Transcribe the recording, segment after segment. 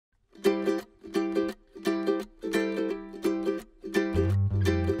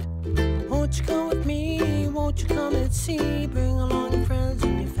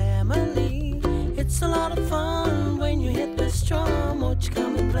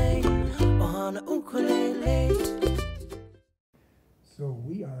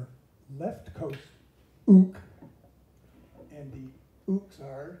Left Coast Uke, and the Ukes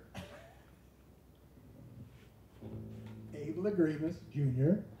are Abe Lagrimas,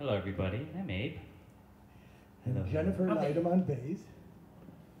 Jr. Hello, everybody. I'm Abe. And Hello. Jennifer Leitham on bass.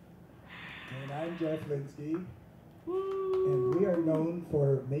 And I'm Jeff Linsky. And we are known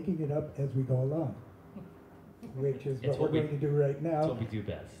for making it up as we go along, which is what we're going to do right now. That's what we do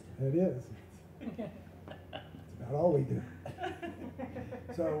best. It is. It's about all we do.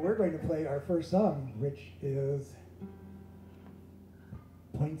 So we're going to play our first song, which is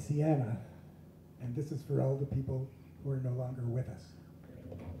Poinciana. And this is for all the people who are no longer with us.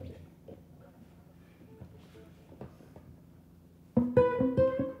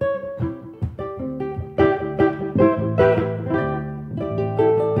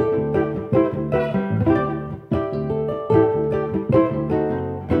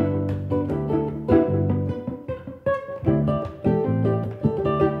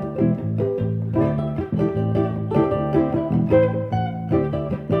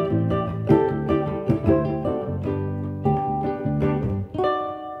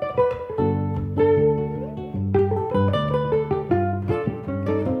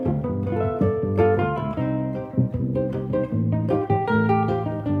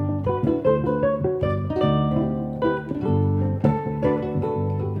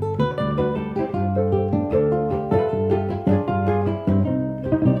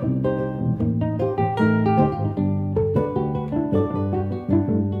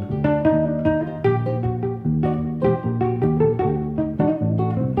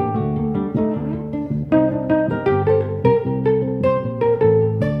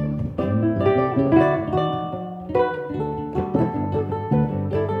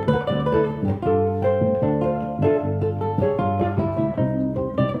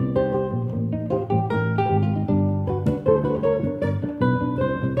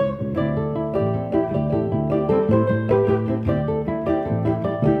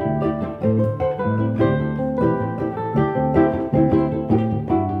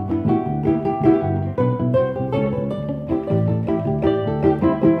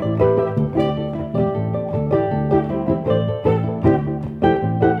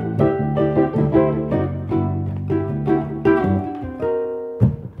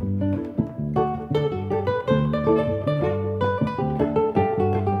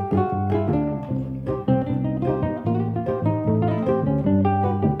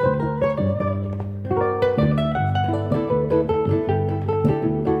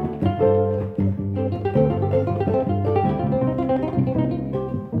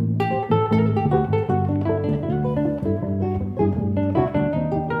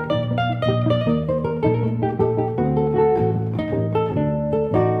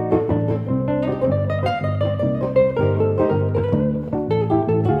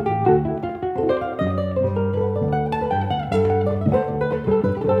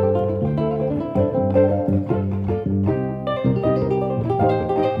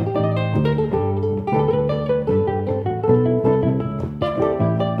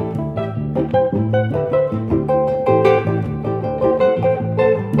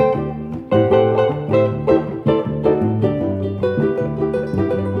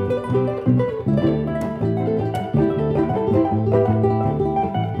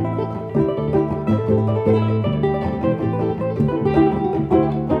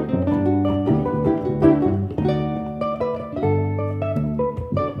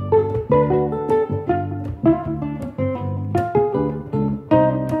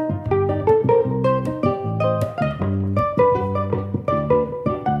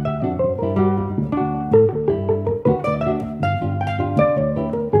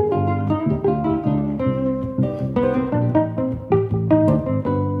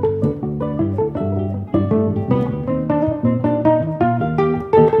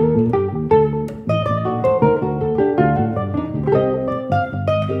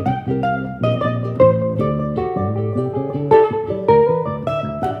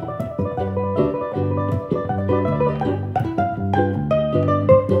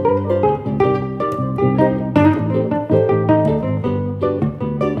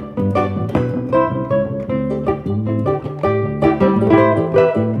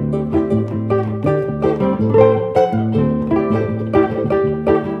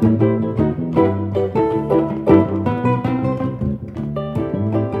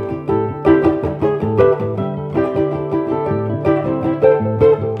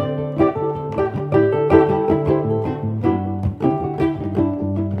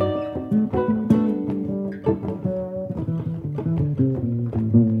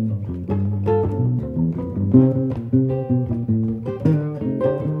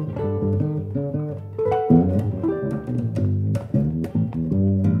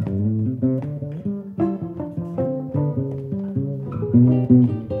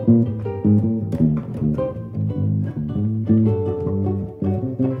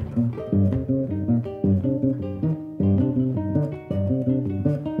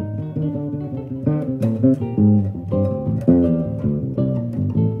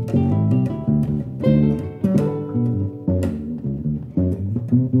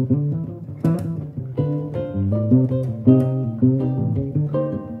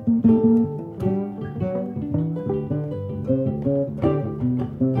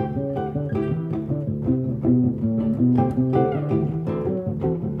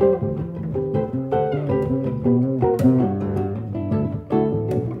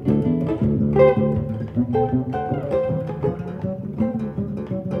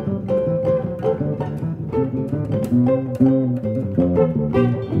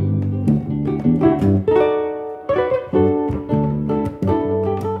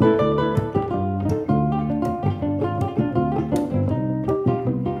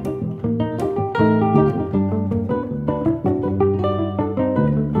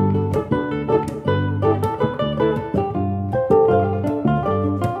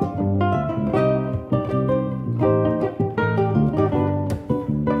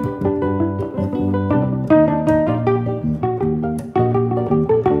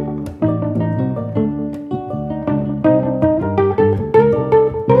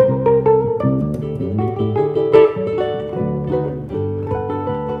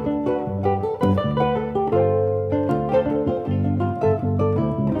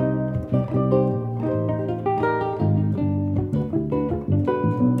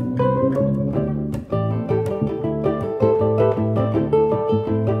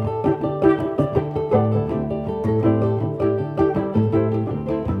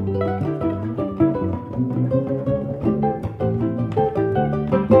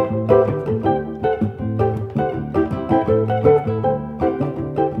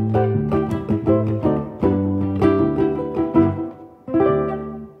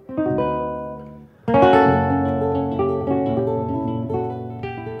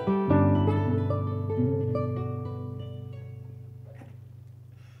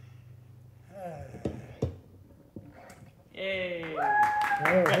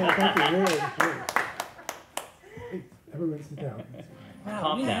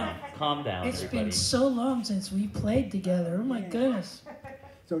 Calm down, It's everybody. been so long since we played together. Oh my goodness.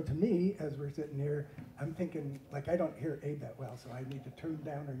 So to me, as we're sitting here, I'm thinking, like, I don't hear Abe that well, so I need to turn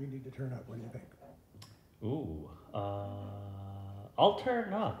down or you need to turn up. What do you think? Ooh, I'll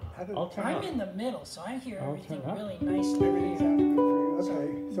turn up. I'm in the middle, so I hear everything really Everything nicely. sounded good for you.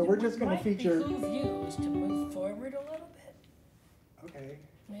 Okay, so we're just going to feature. What might behoove you is to move forward a little bit, Okay.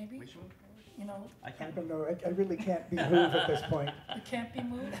 maybe. You know, I don't know. I really can't behoove at this point. you can't be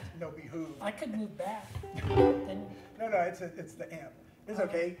moved. No behoove. I could move back. Then No, it's the amp. It's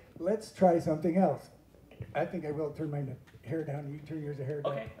okay. Let's try something else. I think I will turn my hair down. You turn yours hair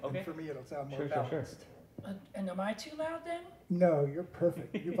down. Okay. And for me, it'll sound more Sure. balanced. and am I too loud then? No, you're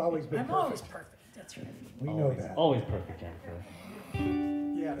perfect. You've always been I'm perfect. always perfect. That's right. We know that. Always perfect, Jennifer.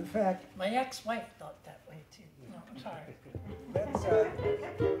 Yeah, in fact, My ex-wife thought that way too. No, I'm sorry. let's,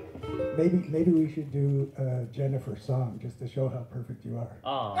 maybe we should do Jennifer's song just to show how perfect you are.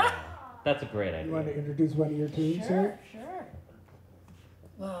 Oh, that's a great You want to idea. introduce one of your tunes here? Sure.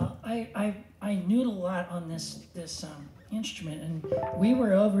 Well, I noodle a lot on this instrument, and we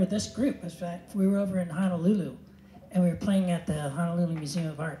were over this group. In fact, we were over in Honolulu, and we were playing at the Honolulu Museum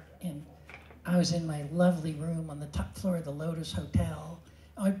of Art. And I was in my lovely room on the top floor of the Lotus Hotel,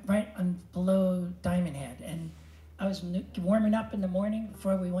 right below Diamond Head, and I was warming up in the morning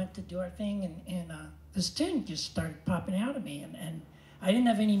before we went to do our thing, and this tune just started popping out of me, and I didn't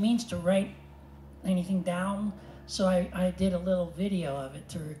have any means to write anything down, so I did a little video of it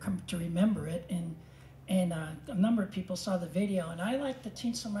to remember it, and a number of people saw the video, and I liked the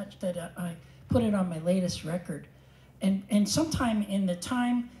tune so much that I put it on my latest record, and sometime in the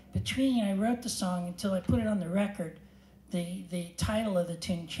time between I wrote the song until I put it on the record, the title of the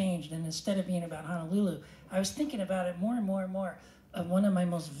tune changed, and instead of being about Honolulu, I was thinking about it more and more and more. One of my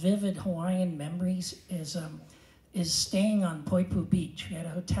most vivid Hawaiian memories is staying on Poipu Beach. We had a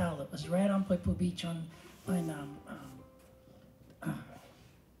hotel that was right on Poipu Beach on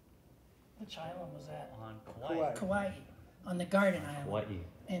which island was that? On Kauai. Kauai, on the Garden Island. Hawaii.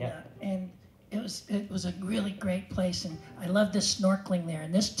 And Yeah. and it was a really great place, and I loved the snorkeling there.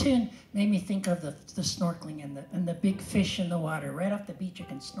 And this tune made me think of the snorkeling and the big fish in the water. Right off the beach, you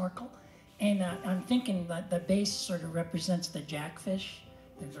can snorkel. And I'm thinking that the bass sort of represents the jackfish.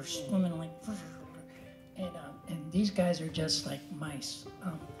 They're swimming like, and these guys are just like mice.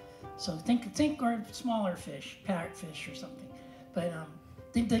 So think or smaller fish, parrotfish or something. But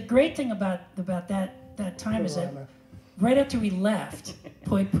the great thing about that time is that Ohana. right after we left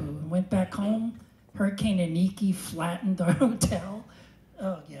Poipu and went back home, Hurricane Aniki flattened our hotel.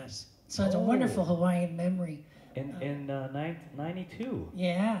 Oh yes, so it's a wonderful Hawaiian memory. In 92.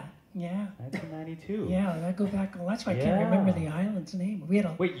 Yeah, yeah. 1992. Yeah, I go back. Well, that's why I can't remember the island's name. We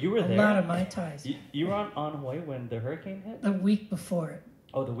had Wait, you were a there? lot of Mai Tais. You were on Hawaii when the hurricane hit? The week before it.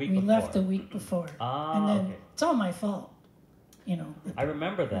 Oh, the week We before. left the week before. Ah, and then okay. it's all my fault. You know. I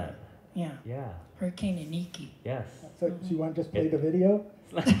remember that. Yeah. Yeah. Hurricane Aniki. Yes. So do you want to just play the video?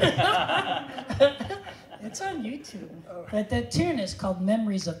 It's on YouTube. But the tune is called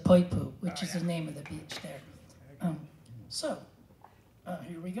Memories of Poipu, which is the name of the beach there. So,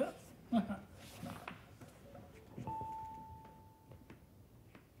 here we go. One,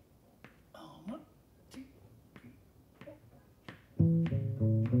 two,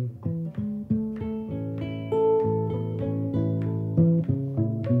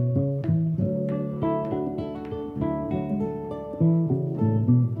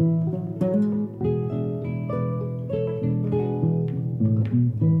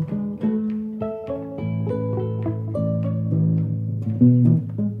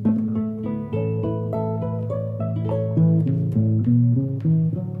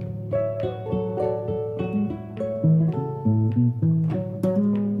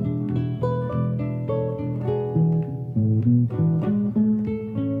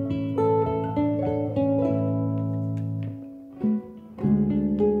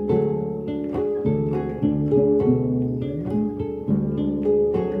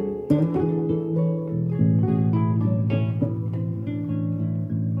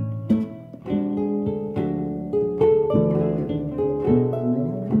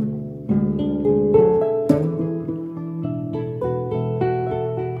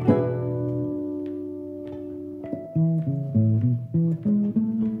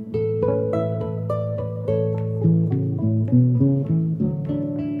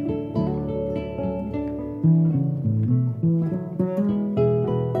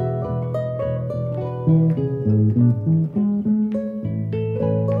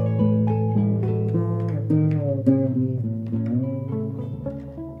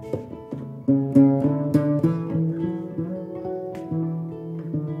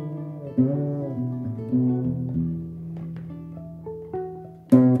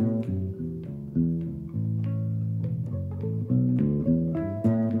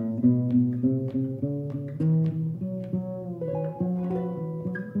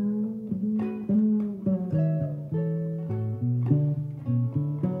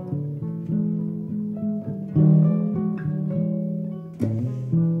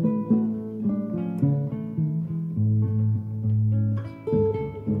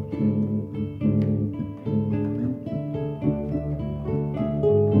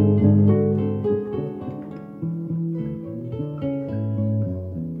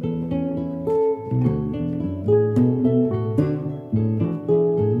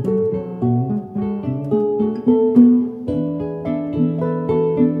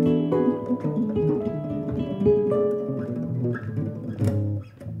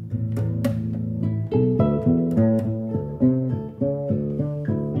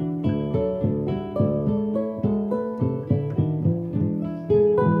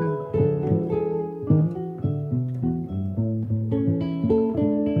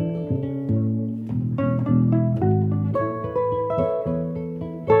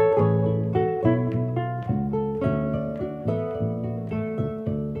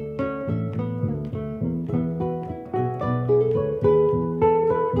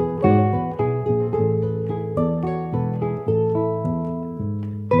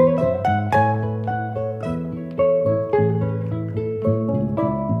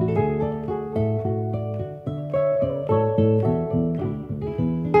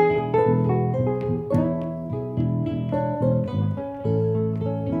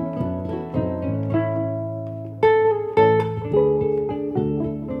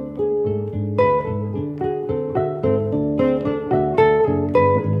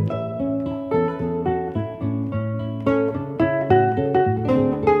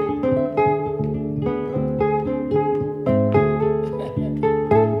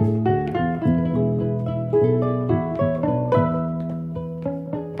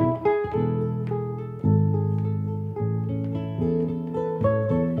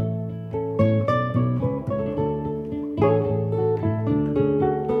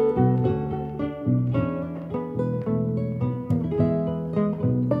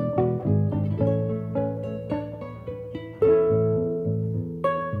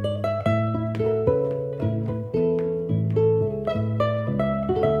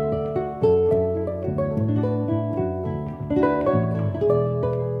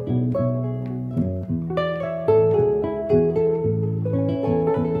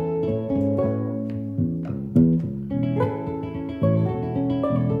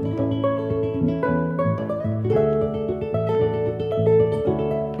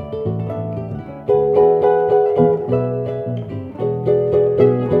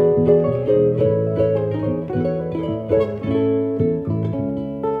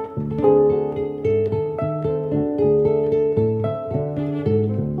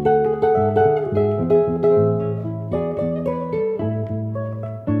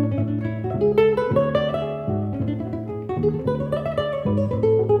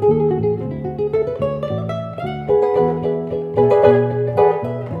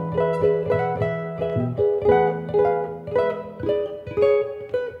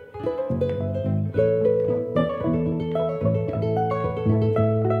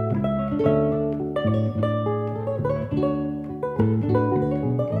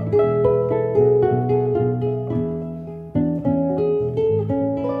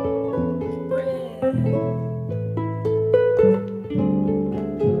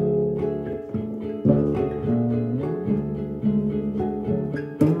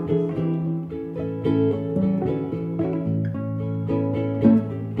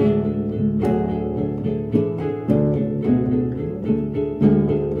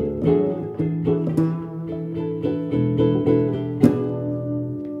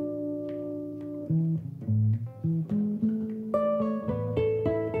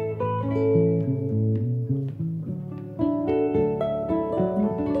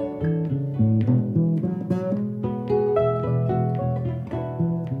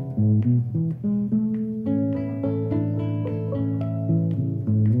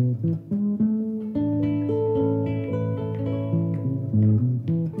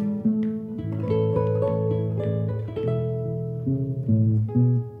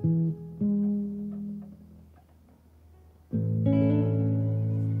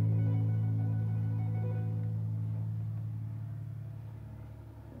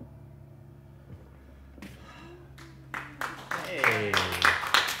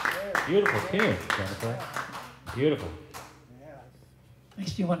 Beautiful tune, Jennifer. Beautiful. Yeah,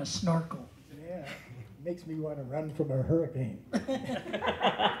 Makes you want to snorkel. yeah. Makes me want to run from a hurricane. Oh,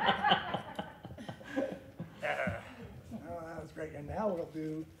 that was great. And now we'll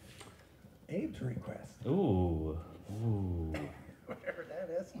do Abe's request. Ooh. Ooh. Whatever that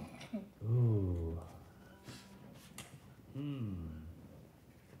is. Ooh.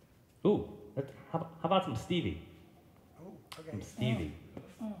 Ooh. How about some Stevie? Oh, okay. Some Stevie.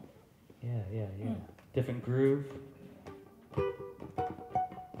 Yeah. Different groove.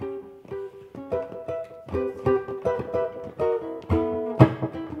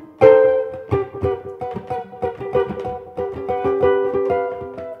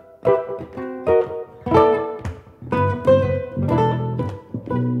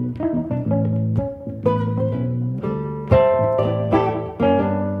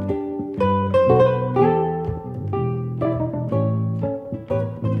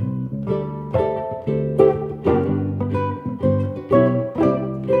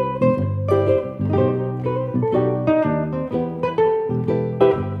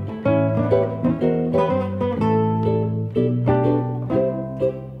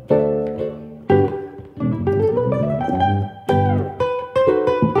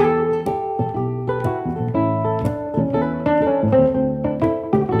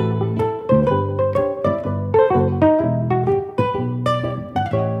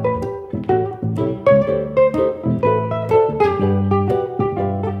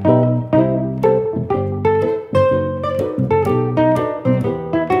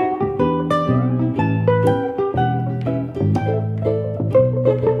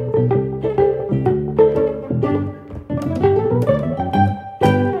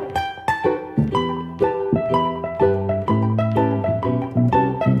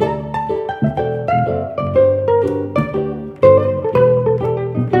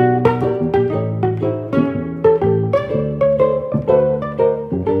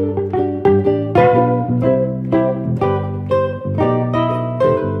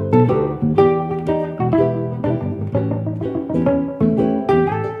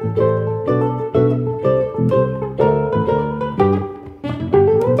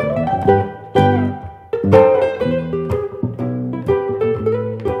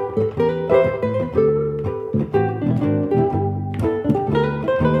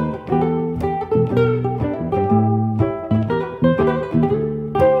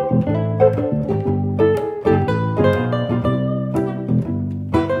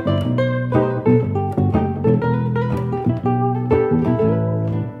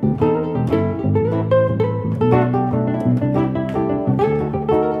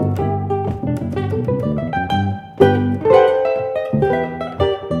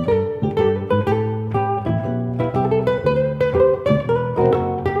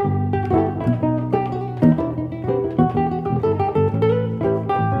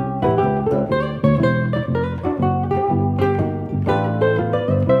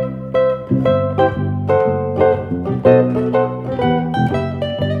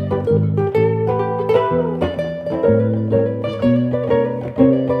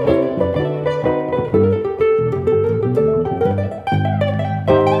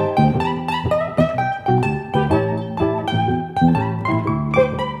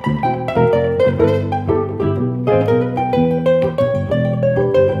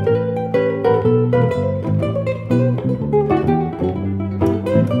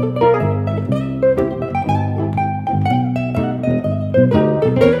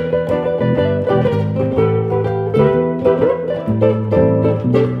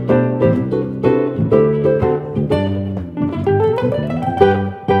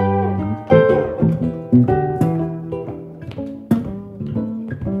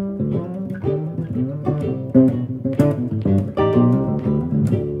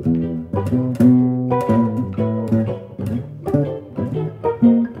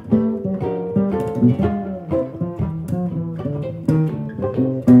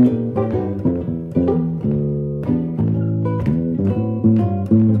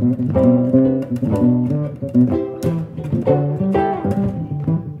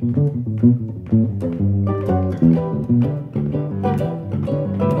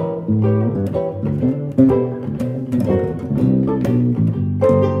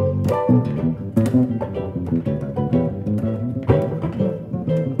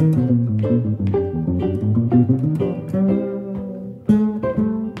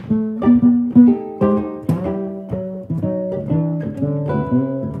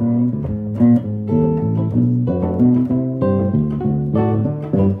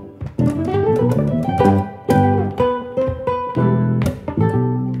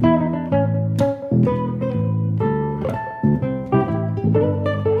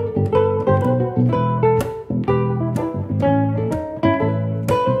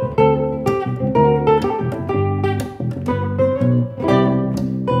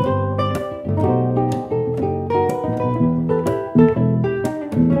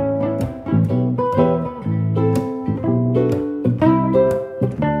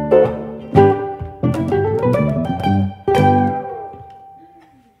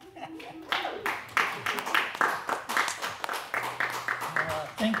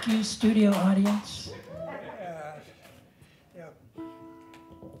 Thank you, studio audience. Yeah.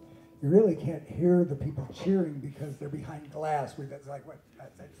 You really can't hear the people cheering because they're behind glass. That's like what?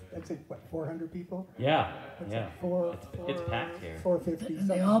 That's like, what? 400 people? Yeah, That's yeah. like It's packed here. 450. And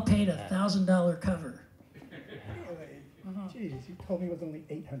they all paid $1,000 cover. Jeez, you told me it was only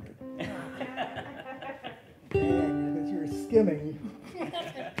 800. Because you're skimming.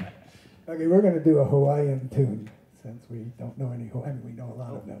 Okay, we're going to do a Hawaiian tune since we don't know any Hawaiian. We know a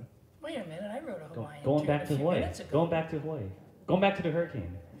lot of them. Wait a minute, I wrote a Hawaiian Going tune back a to few Hawaii. minutes ago. Going back to Hawaii. Going back to the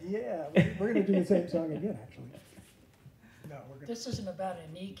hurricane. Yeah, we're going to do the same song again, actually. No, we're going to. This isn't about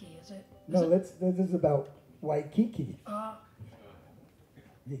Aniki, is it? No, this is about Waikiki.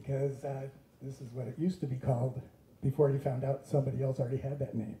 Because this is what it used to be called before you found out somebody else already had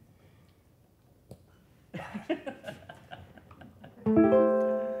that name.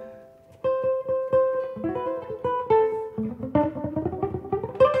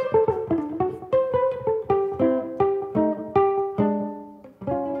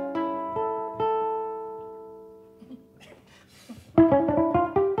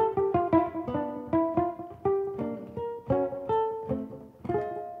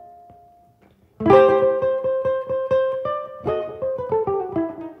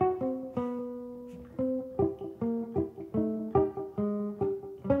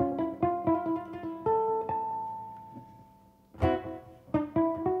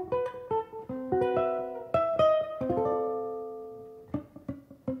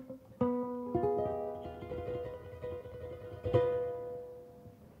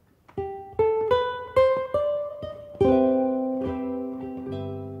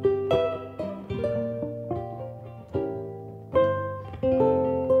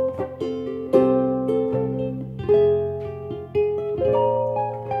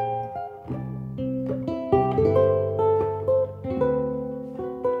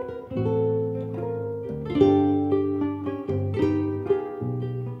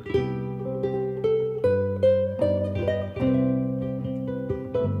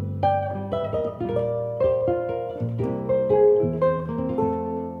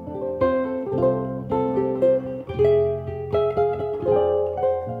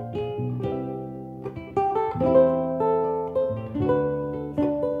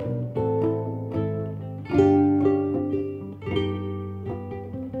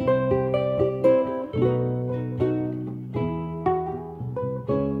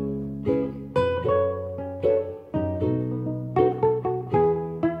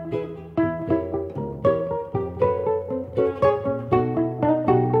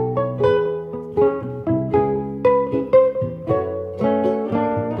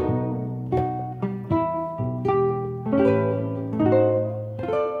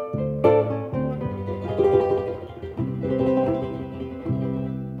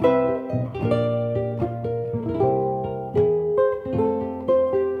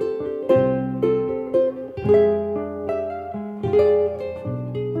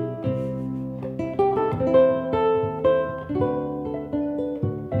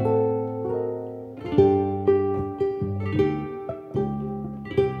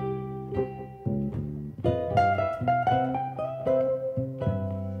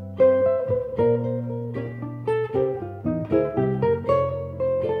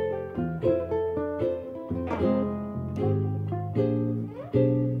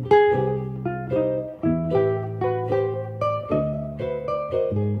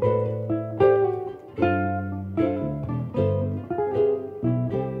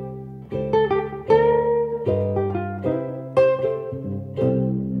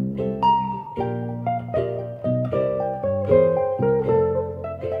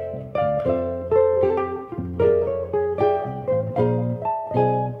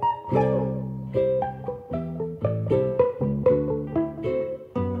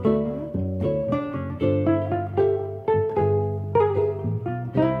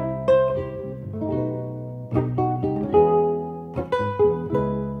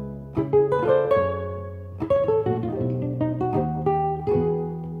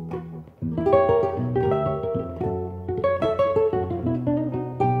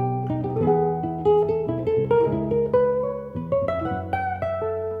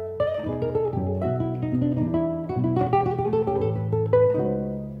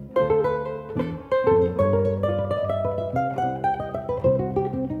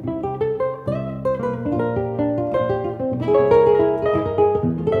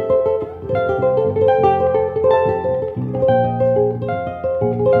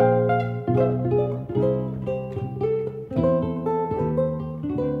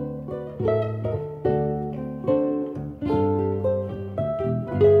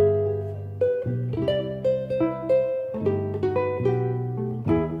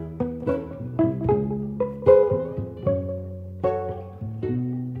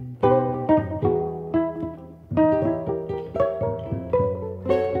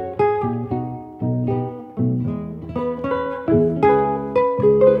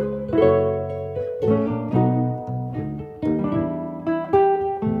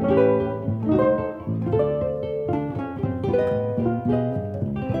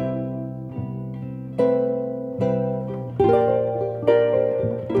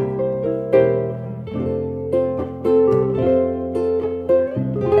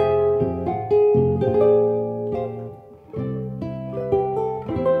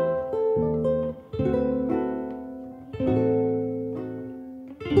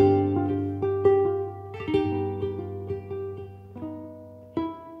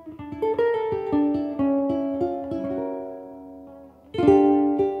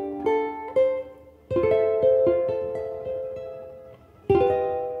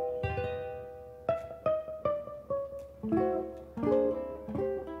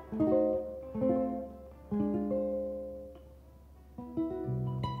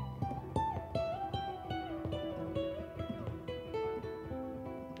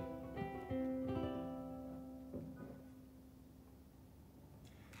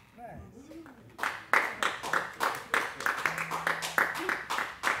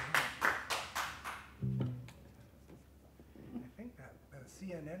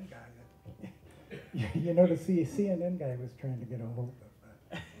 CNN guy. You know, the CNN guy was trying to get a hold of.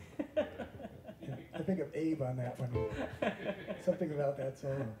 I think of Abe on that one. Something about that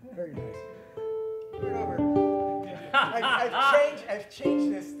solo. Very nice. Turn over. I've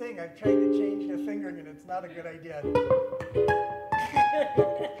changed this thing. I've tried to change the fingering, and it's not a good idea.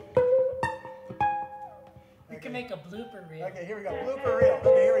 We can make a blooper reel. Okay, here we go. Blooper reel.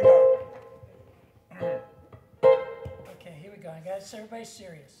 Okay, here we go. Okay, here we go. Guys, everybody's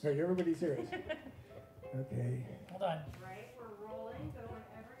serious. All right, everybody's serious. Okay. Hold on. Right, we're rolling, so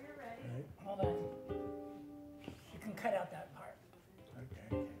whenever you're ready. Right. Hold on. You can cut out that part.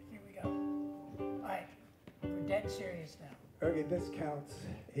 Okay. Here we go. All right. We're dead serious now. Okay, this counts.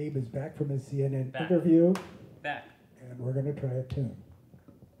 Abe is back from his CNN Back. interview, Back. and we're going to try a tune.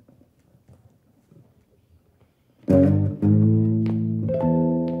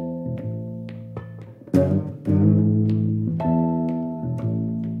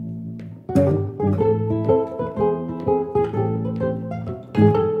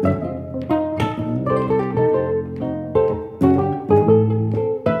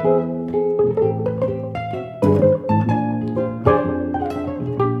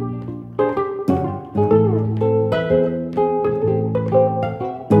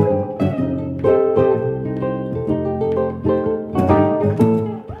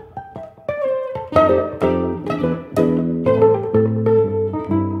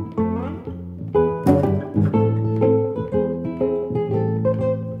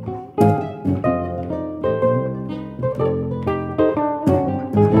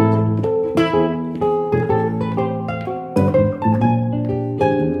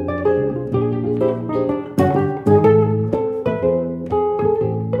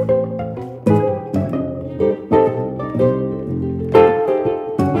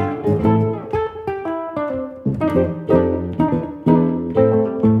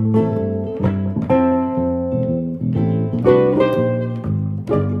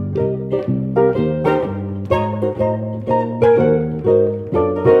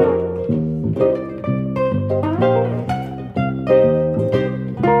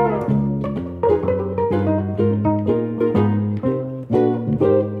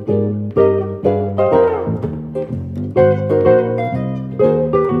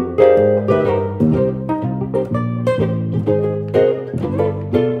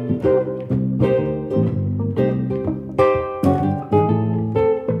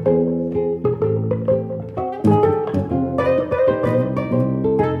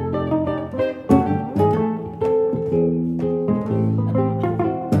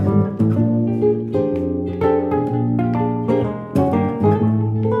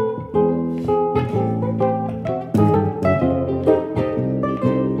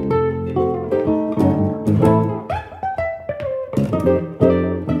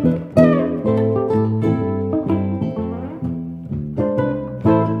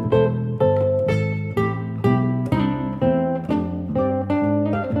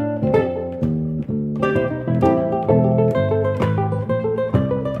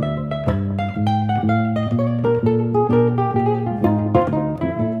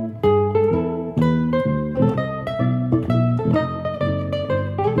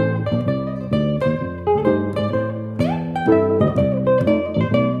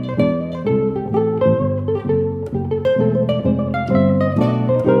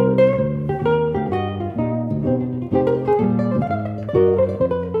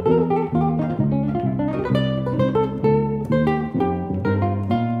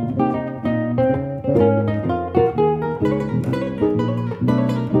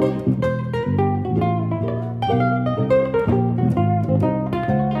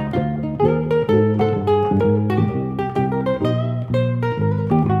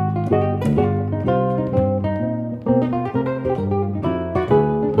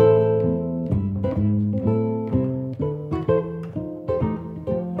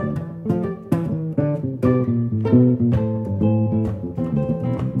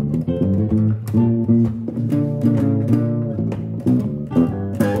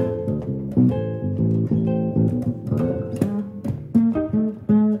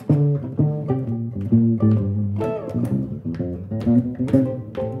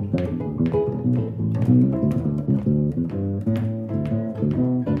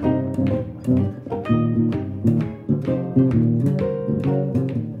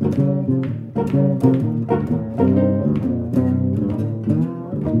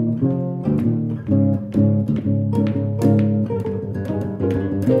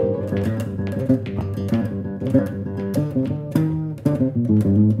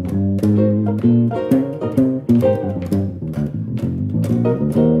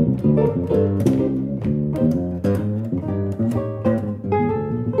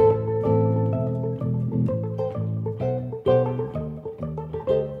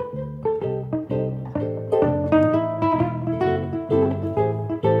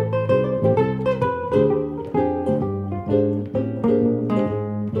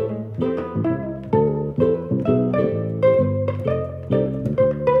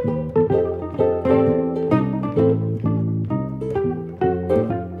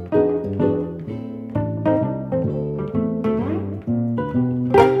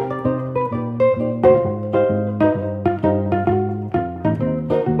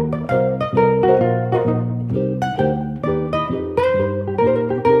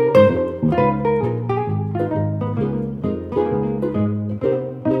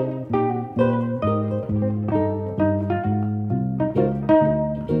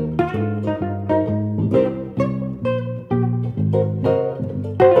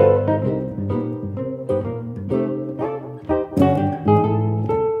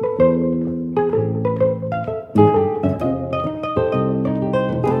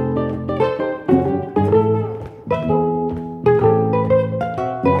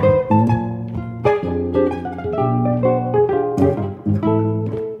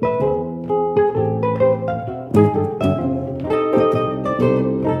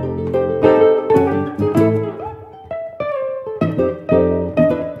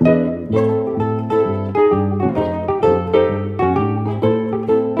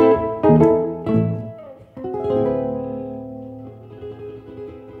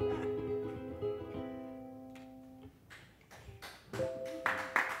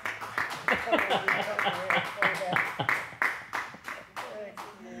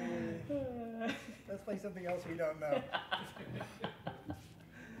 Let's play something else we don't know.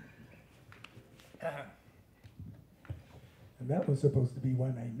 And that was supposed to be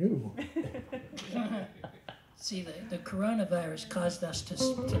one I knew. See, the coronavirus caused us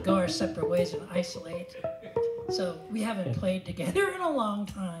to go our separate ways and isolate. So we haven't played together in a long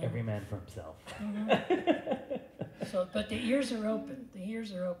time. Every man for himself. So, but the ears are open. The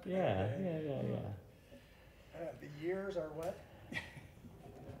ears are open. Yeah. The years are what?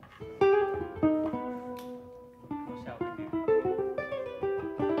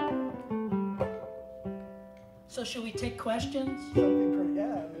 So should we take questions? Something pretty,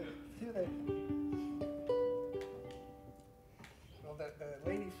 yeah. Do they? Well, the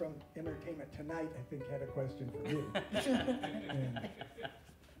lady from Entertainment Tonight, I think, had a question for you.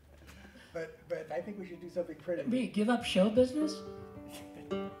 But I think we should do something pretty. We give up show business?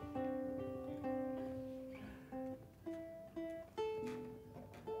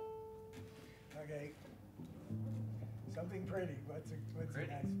 Okay. Something pretty. What's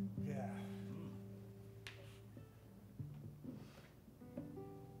Pretty? a nice? Yeah.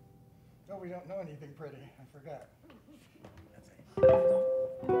 No, we don't know anything pretty. I forgot.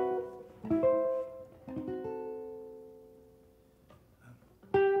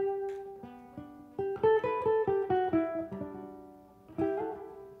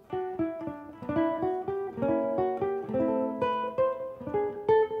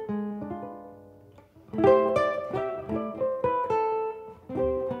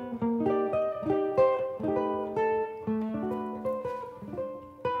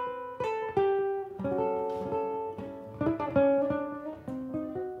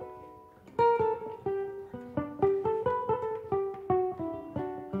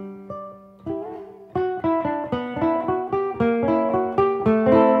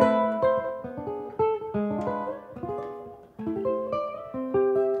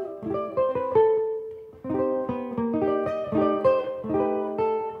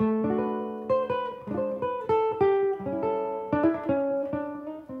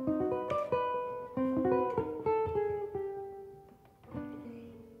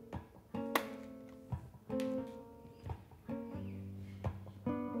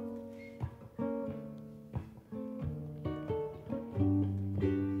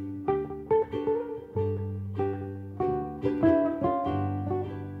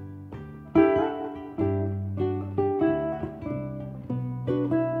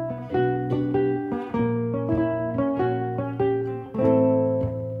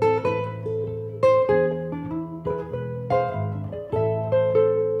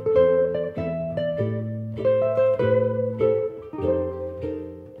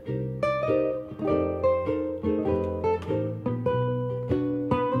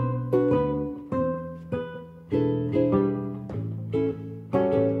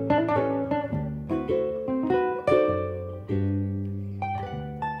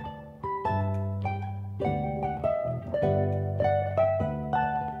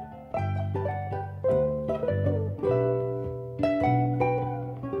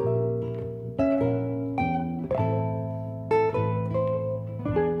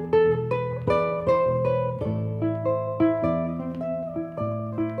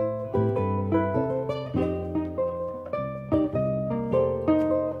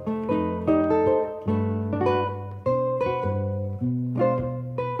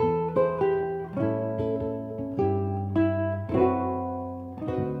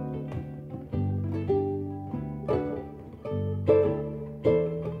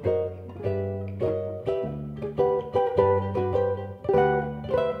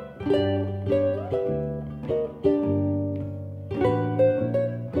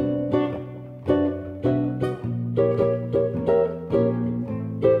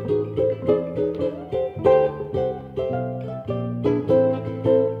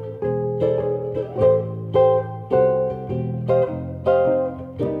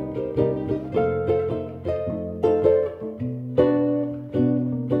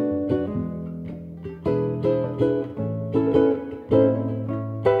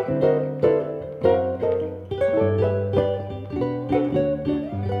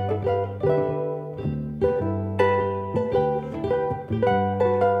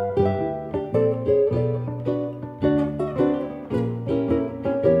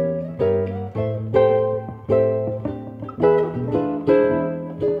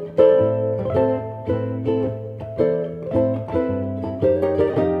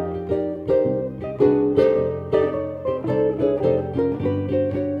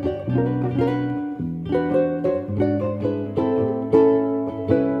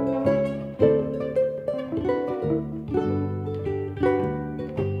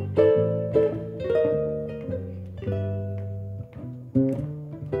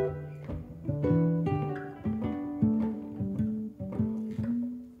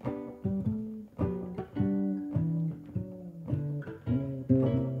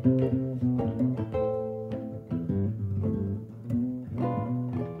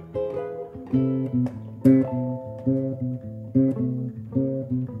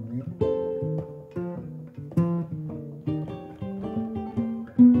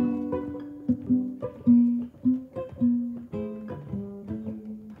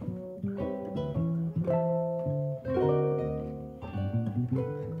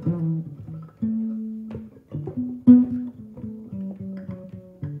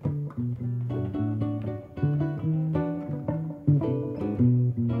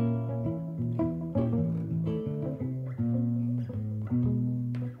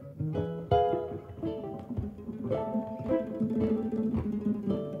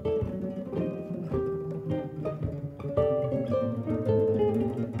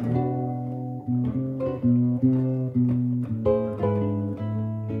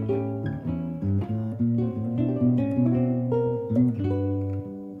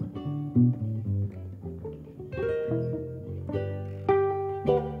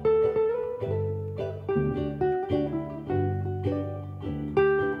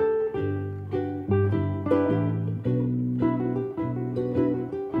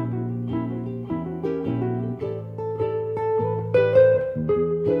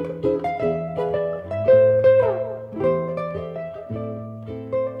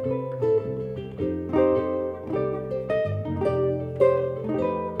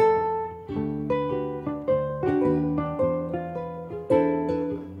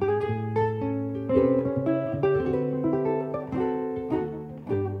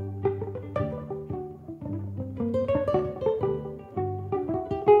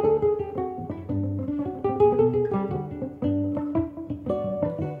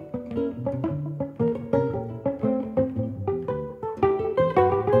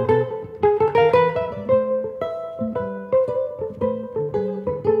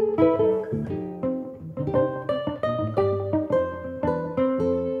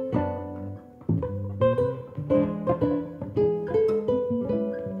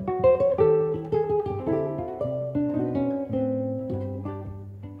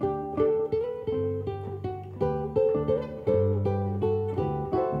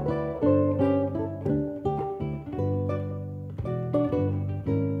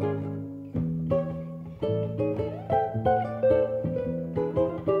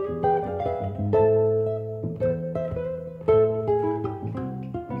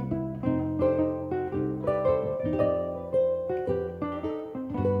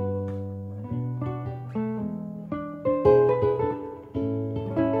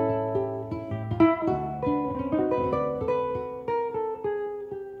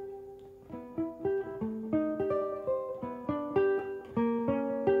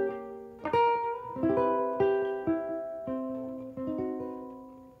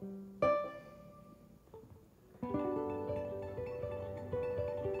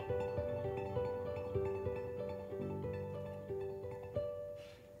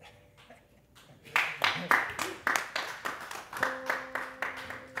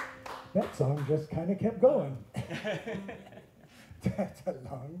 that song just kind of kept going. That's a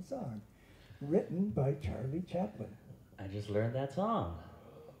long song, written by Charlie Chaplin. I just learned that song.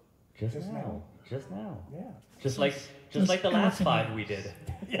 Just now. Yeah. Just like the last 5 we did.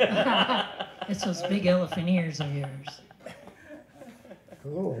 It's those big elephant ears of yours.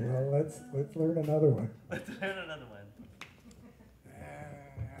 Cool. Well, let's learn another one. Let's learn another one.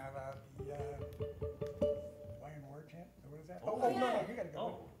 How about the Lion War Chant? What is that? Oh, no, you gotta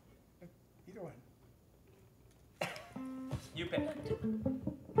go. Either one. You pick.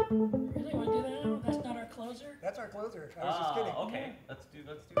 Really want to do that now? That's not our closer? That's our closer. I was just kidding. Okay. Let's do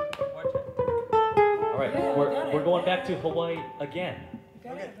War Chant. All right, Yeah, we're going back to Hawaii again.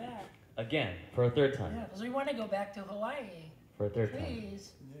 Gotta have that. Again, for a third time. Yeah, because we want to go back to Hawaii. For a third time.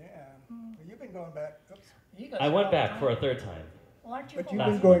 Please. Yeah. Well, you've been going back. Oops. You guys I go went all the back time. for a third time. Well, aren't you But you've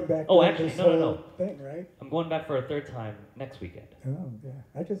Hawaii? been going back. Oh, during actually, this no. whole thing, right? I'm going back for a third time next weekend. Oh, yeah.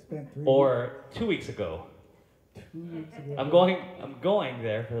 I just spent 3 Or 2 weeks ago. 2 weeks ago. I'm going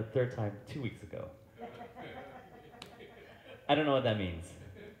there for the third time 2 weeks ago. I don't know what that means.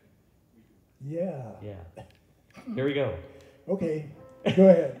 Yeah. Yeah. Here we go. Okay. Go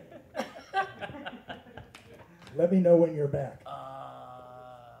ahead. Let me know when you're back.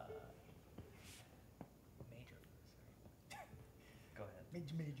 Major. Go ahead.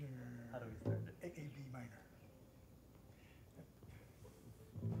 Major. How do we start it? A B minor.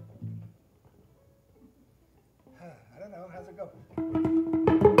 I don't know. How's it go?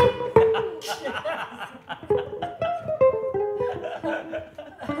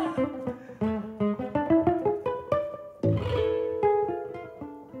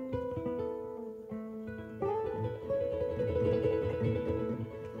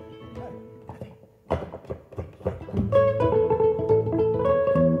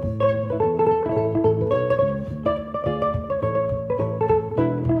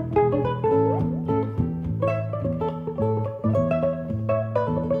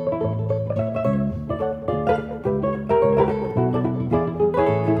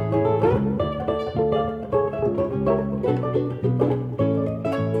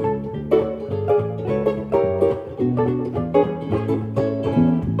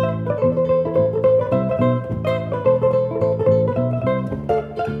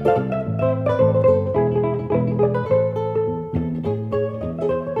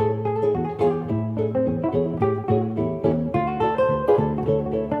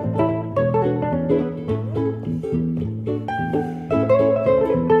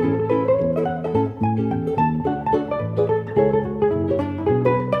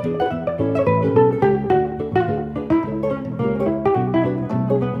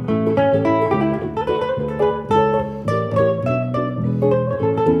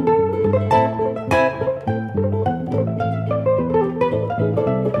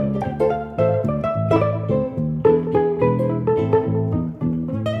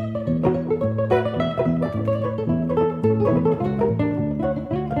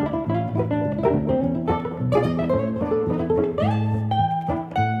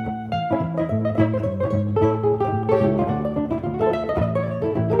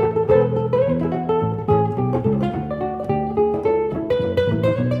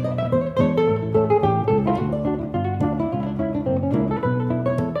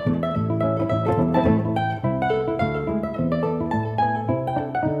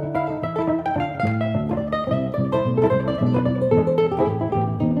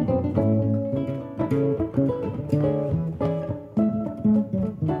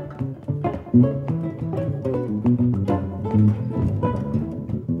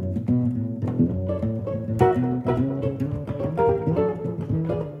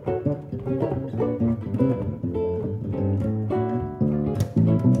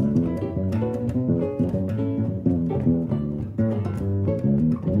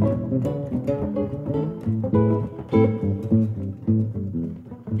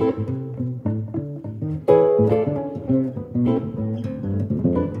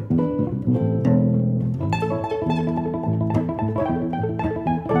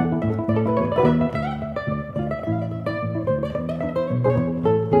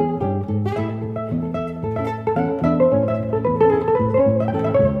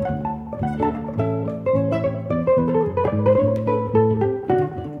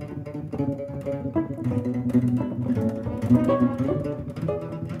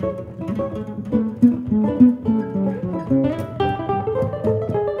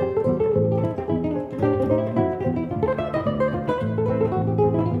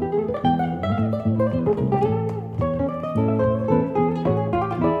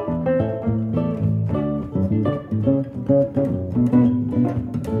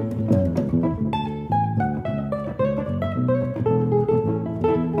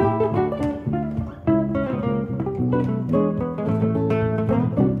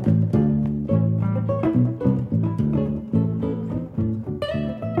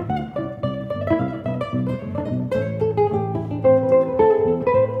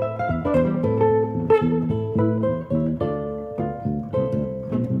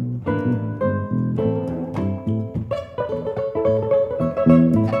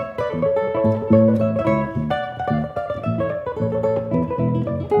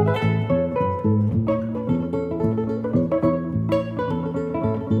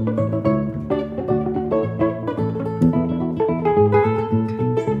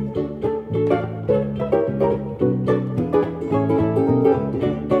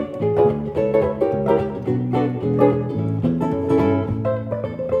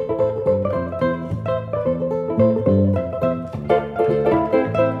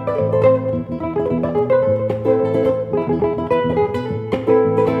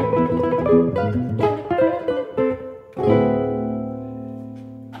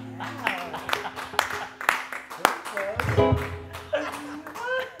 I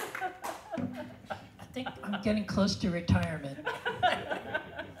think I'm getting close to retirement.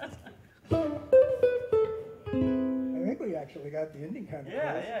 I think we actually got the ending kind of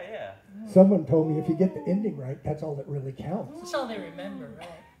close. Yeah. Someone told me if you get the ending right, that's all that really counts. That's all they remember,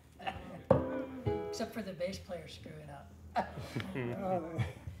 right? Except for the bass player screwing up.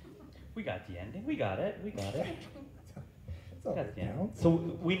 We got the ending. We got it. That's all Got that the ending. counts. So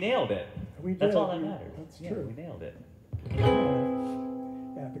we nailed it. We That's did. all that matters. That's Yeah, true. we nailed it.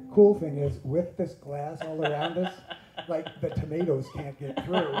 Yeah, the cool thing is, with this glass all around us, like the tomatoes can't get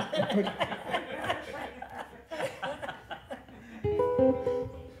through.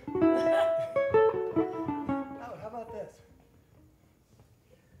 Oh, how about this?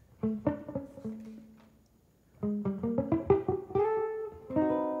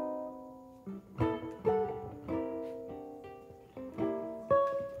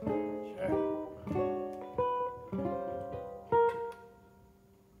 Sure.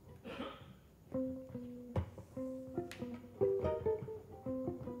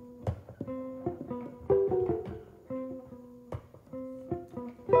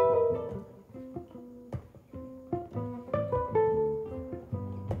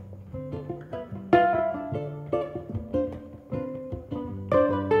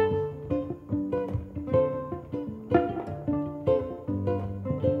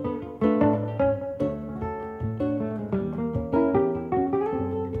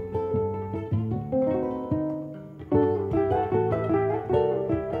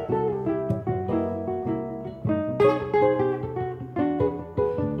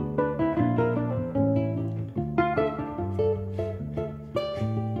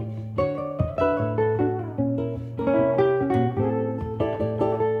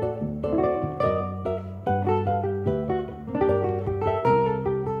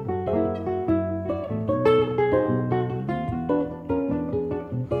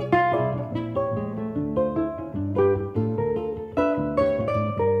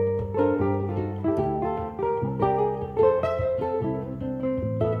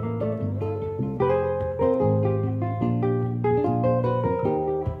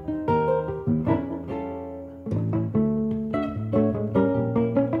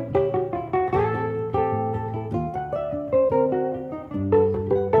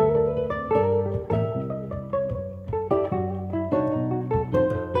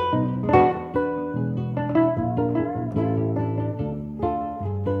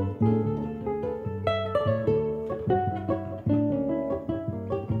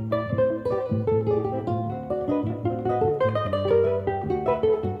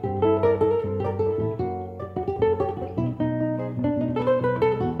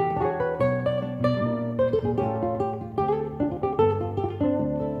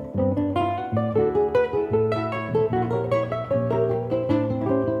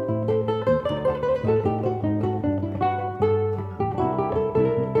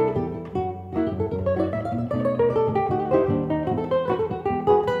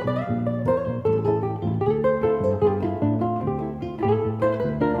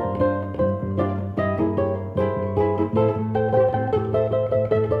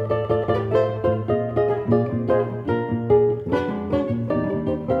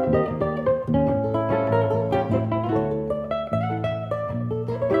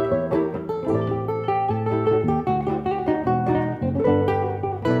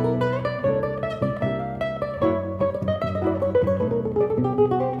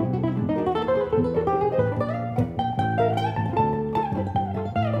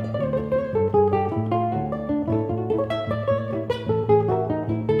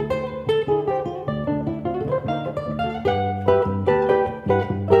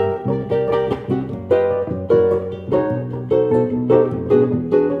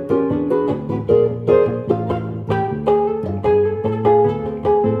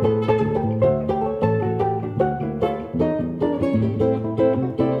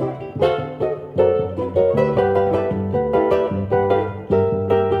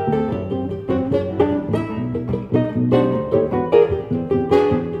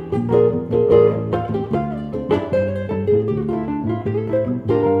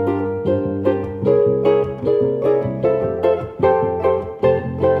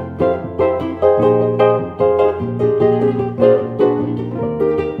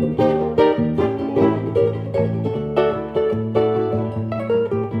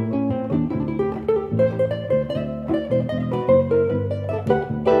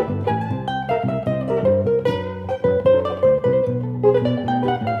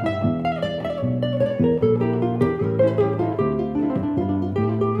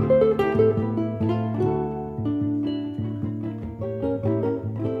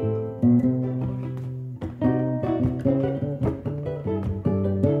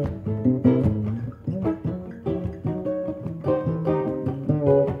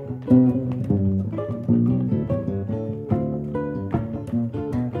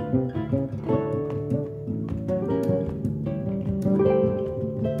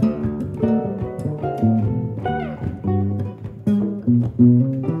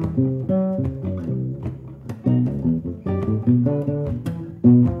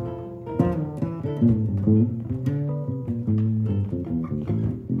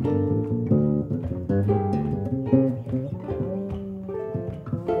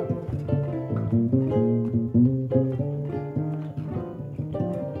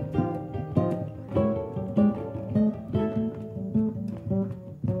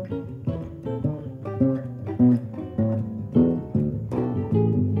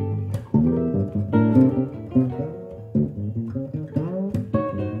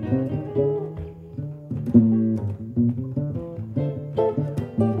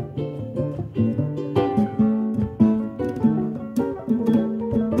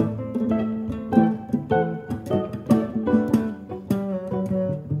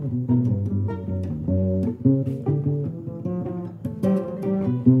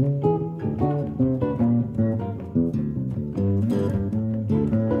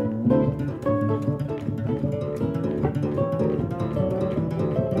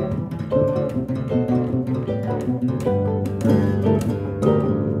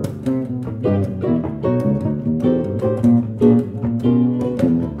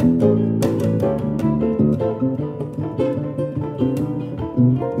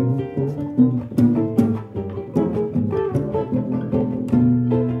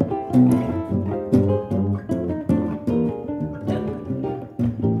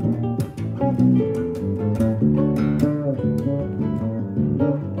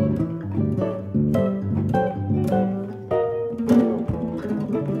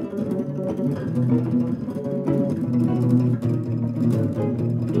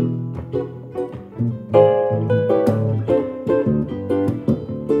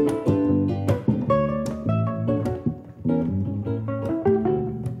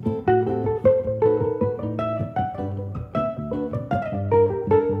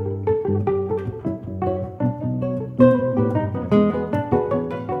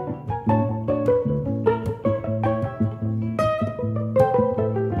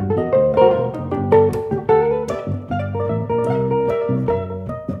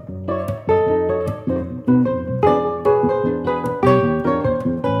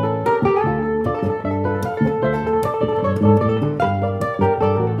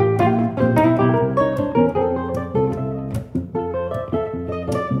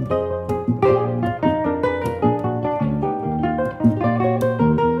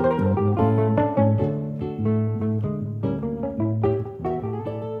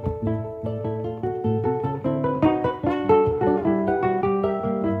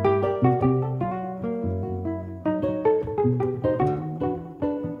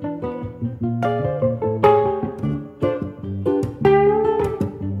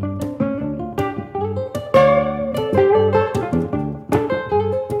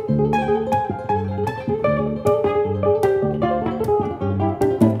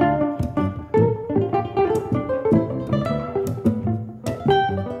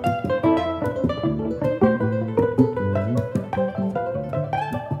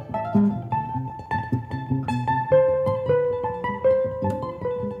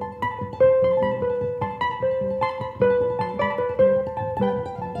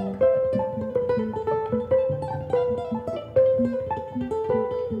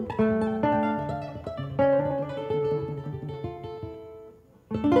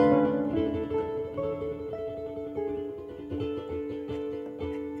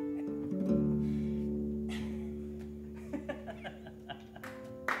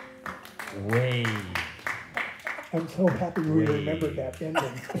 Way. I'm so happy we remembered that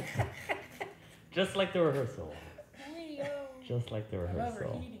ending. Just like the rehearsal. Just like the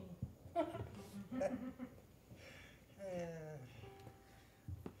rehearsal. How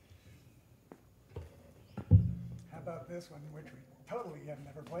about this one, which we totally have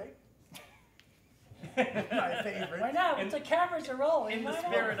never played? My favorite. Why not? The cameras are rolling. In the Why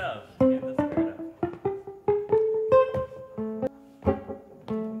not? spirit of. In the spirit of.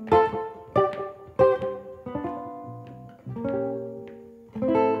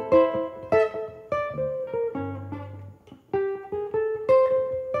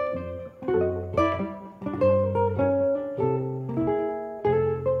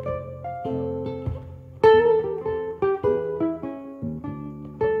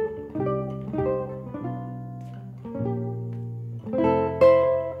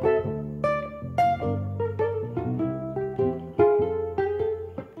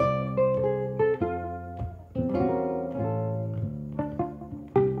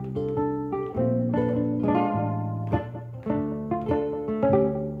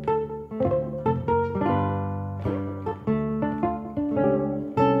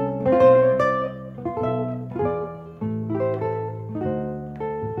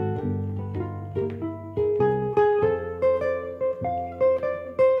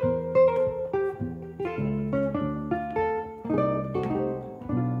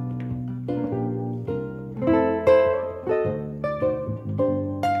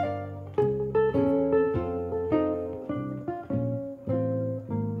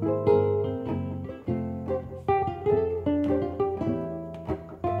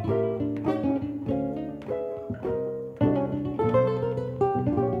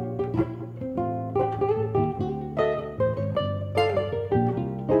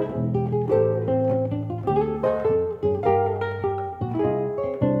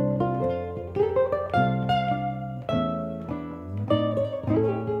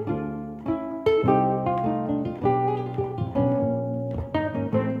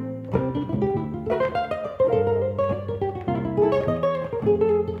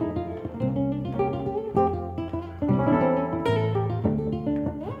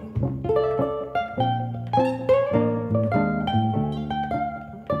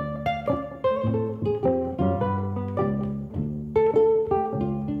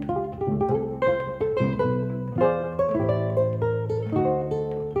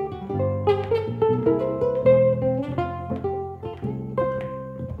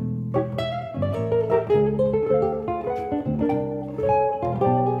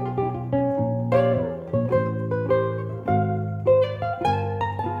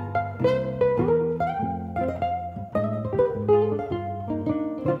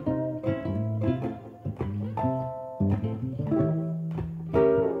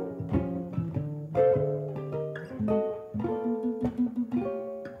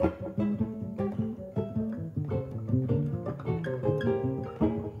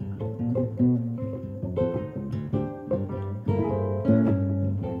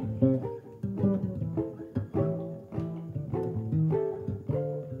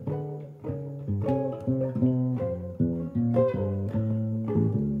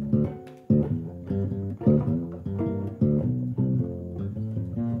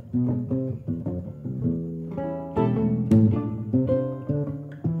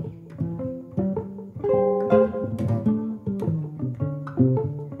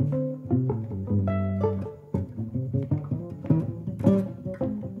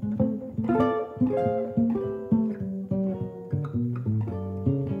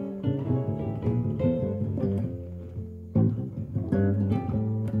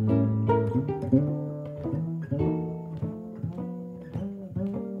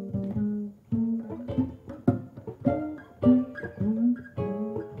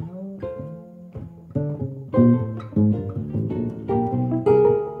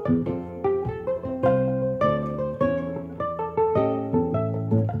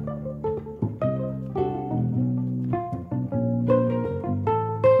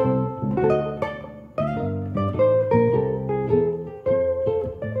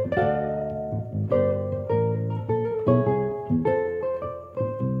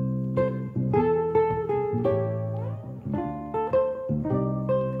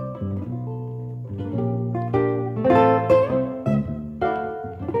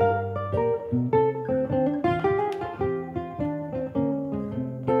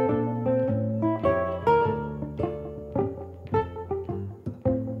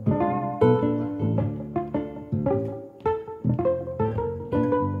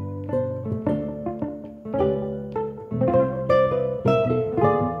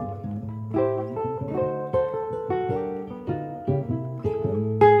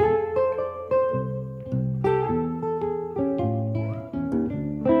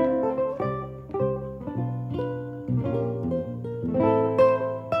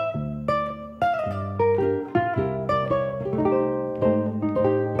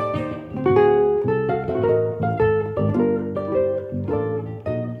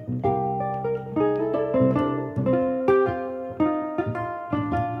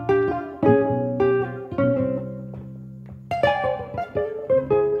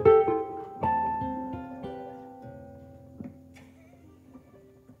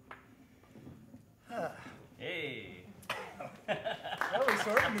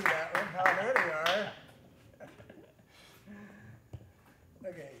 sort of knew that one. Oh, there they are.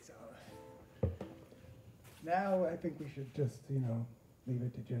 Okay, so now I think we should just, leave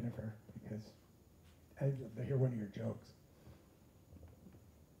it to Jennifer because I'd love to hear one of your jokes.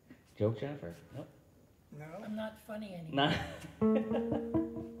 Joke, Jennifer? Nope. No? I'm not funny anymore. Nah.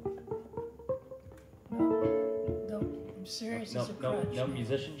 No, I'm serious as a No crutch.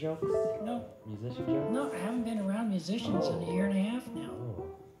 musician jokes? No, Musician jokes? no, I haven't been around musicians in a year and a half now. Oh.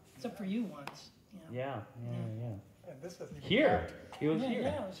 Except for you once. Yeah. And this doesn't even Here. count. He was Yeah,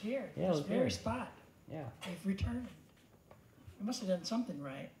 here. I was here. Yeah, This it was very here. spot. Yeah. They've returned. I must have done something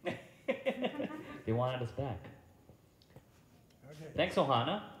right. They wanted us back. Okay. Thanks,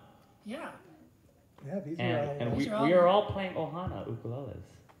 Ohana. Yeah. Yeah, these And, are all. and These we, are all- we are all playing Ohana ukuleles.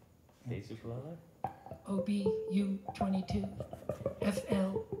 Bass ukulele? OBU22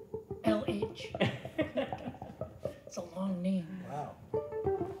 FLLH. It's a long name. Wow.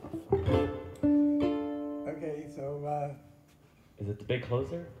 Okay, so, Is it the big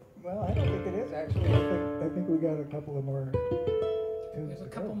closer? well, I don't think it is actually. I think we got a couple of more We tunes have to a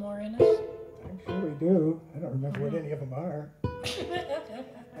couple go. more in us. I'm sure we do. I don't remember what any of them are.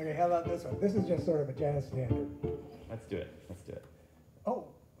 Okay, how about this one? This is just sort of a jazz standard. Let's do it. Let's do it. Oh,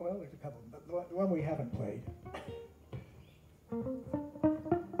 well, there's a couple, but the one we haven't played.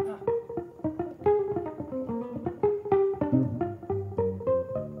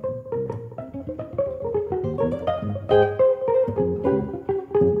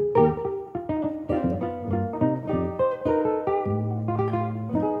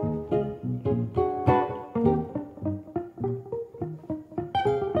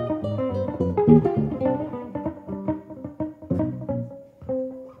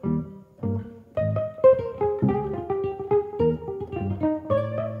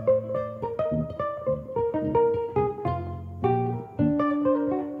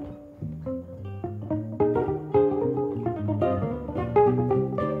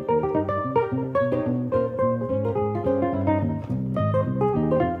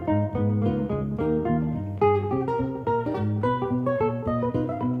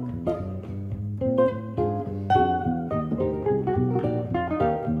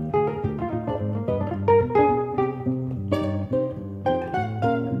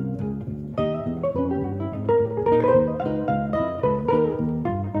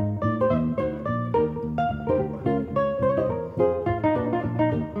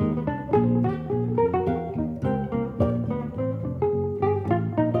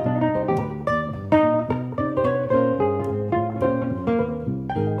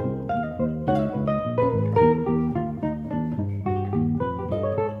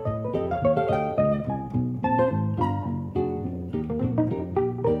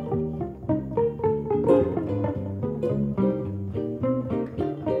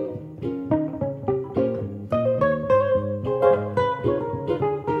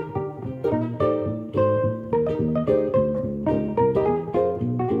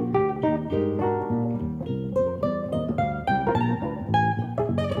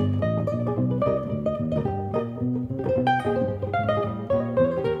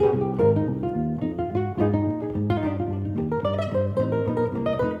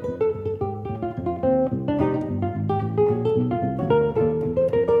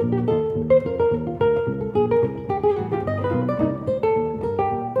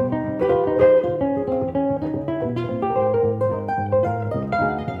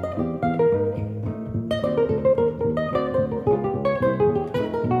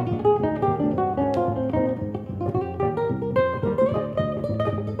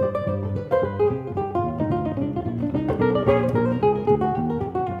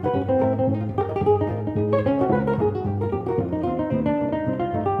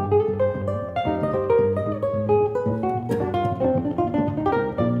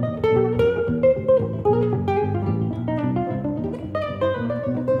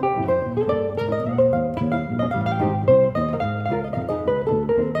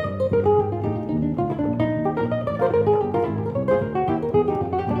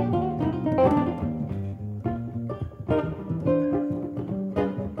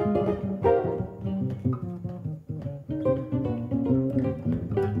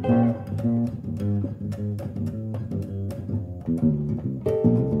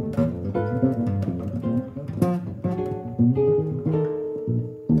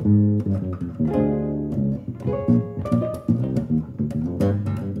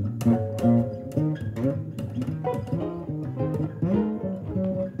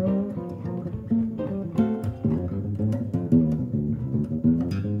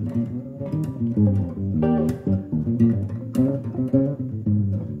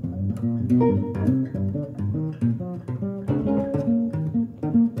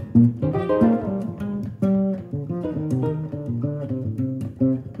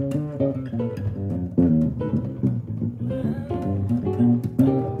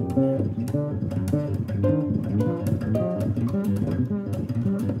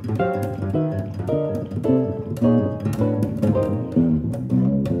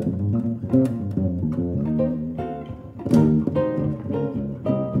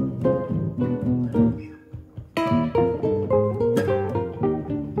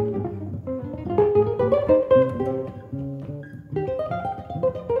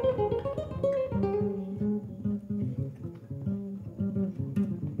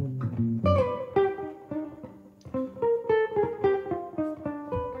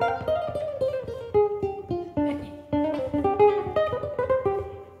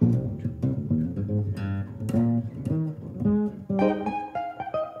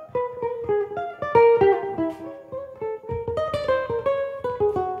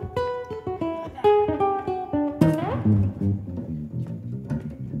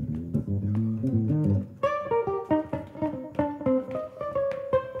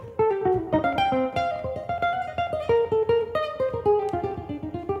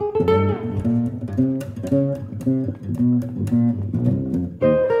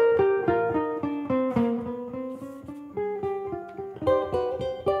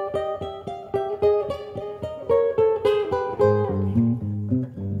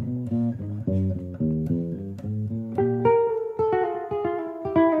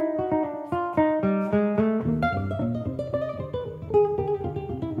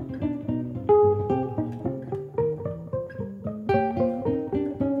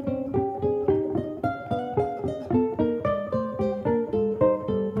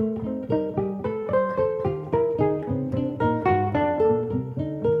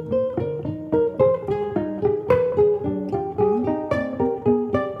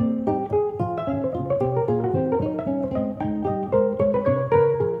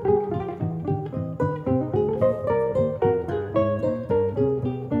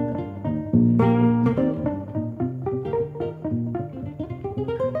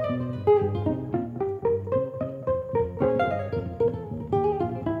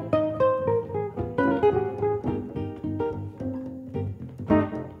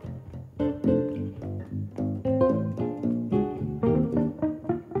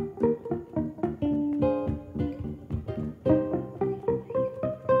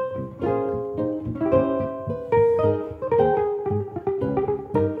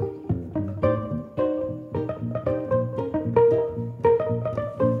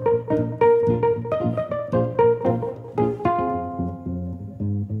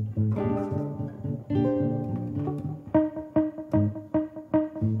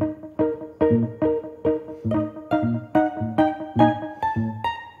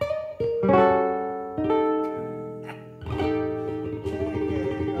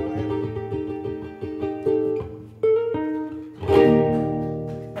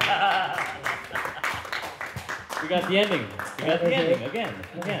 got the ending. We got the ending again.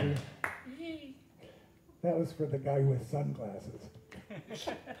 That was for the guy with sunglasses.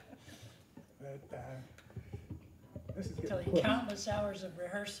 But this is Until getting close. countless hours of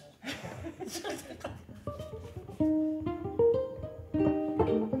rehearsal.